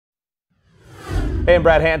Hey, I'm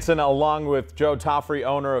Brad Hansen along with Joe Toffrey,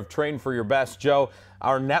 owner of Train for Your Best. Joe,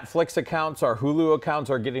 our Netflix accounts, our Hulu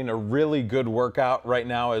accounts are getting a really good workout right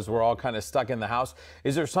now as we're all kind of stuck in the house.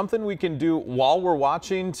 Is there something we can do while we're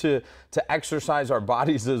watching to exercise our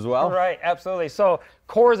bodies as well? Right, absolutely. So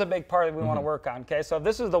core is a big part that we want to work on, okay? So if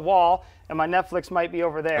this is the wall and my Netflix might be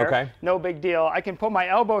over there, okay, no big deal. I can put my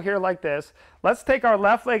elbow here like this. Let's take our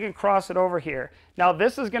left leg and cross it over here. Now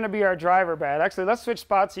this is going to be our driver, Brad. Actually, let's switch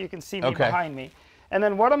spots so you can see me behind me. And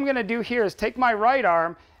then what I'm going to do here is take my right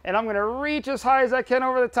arm and I'm going to reach as high as I can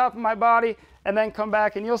over the top of my body and then come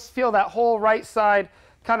back, and you'll feel that whole right side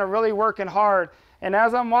kind of really working hard. And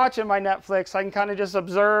as I'm watching my Netflix, I can kind of just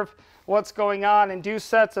observe what's going on and do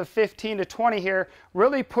sets of 15 to 20 here,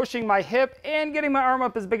 really pushing my hip and getting my arm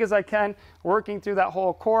up as big as I can, working through that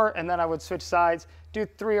whole core. And then I would switch sides, do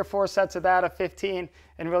 3 or 4 sets of that of 15,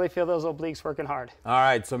 and really feel those obliques working hard. All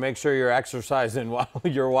right, so make sure you're exercising while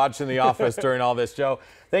you're watching The Office during all this. Joe,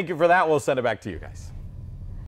 thank you for that. We'll send it back to you guys.